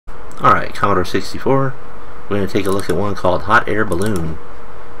Alright, Commodore 64. We're going to take a look at one called Hot Air Balloon.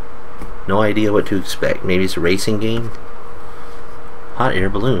 No idea what to expect. Maybe it's a racing game? Hot Air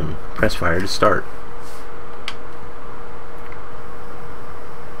Balloon. Press fire to start.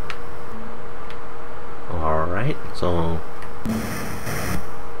 Alright, so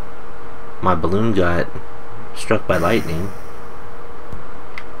my balloon got struck by lightning.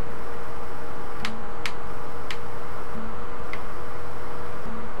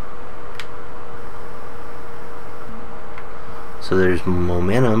 So there's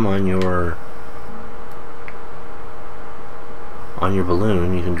momentum on your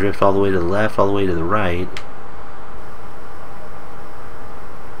balloon. You can drift all the way to the left, all the way to the right.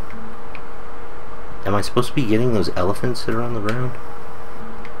 Am I supposed to be getting those elephants that are on the ground?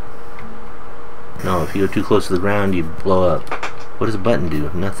 No, if you go too close to the ground, you blow up. What does the button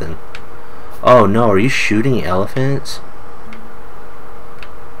do? Nothing. Oh no, are you shooting elephants?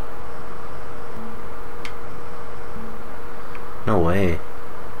 No way.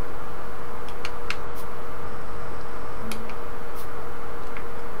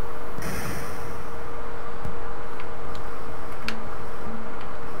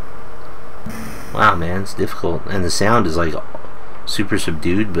 Wow, man, it's difficult. And the sound is like super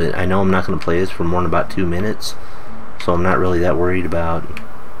subdued, but I know I'm not going to play this for more than about 2 minutes, so I'm not really that worried about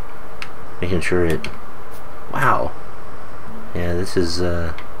making sure it... Wow. Yeah, this is,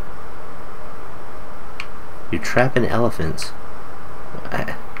 you're trapping elephants.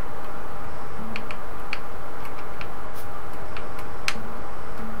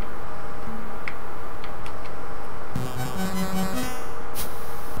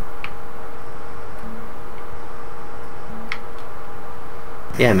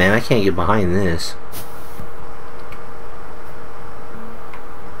 Yeah, man, I can't get behind this.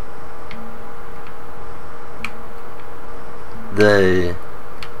 The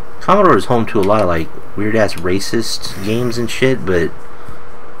Commodore is home to a lot of like weird-ass racist games and shit, but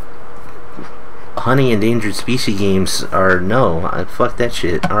hunting endangered species games are no. Fuck that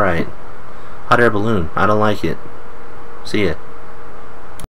shit. Alright. Hot Air Balloon. I don't like it. See ya.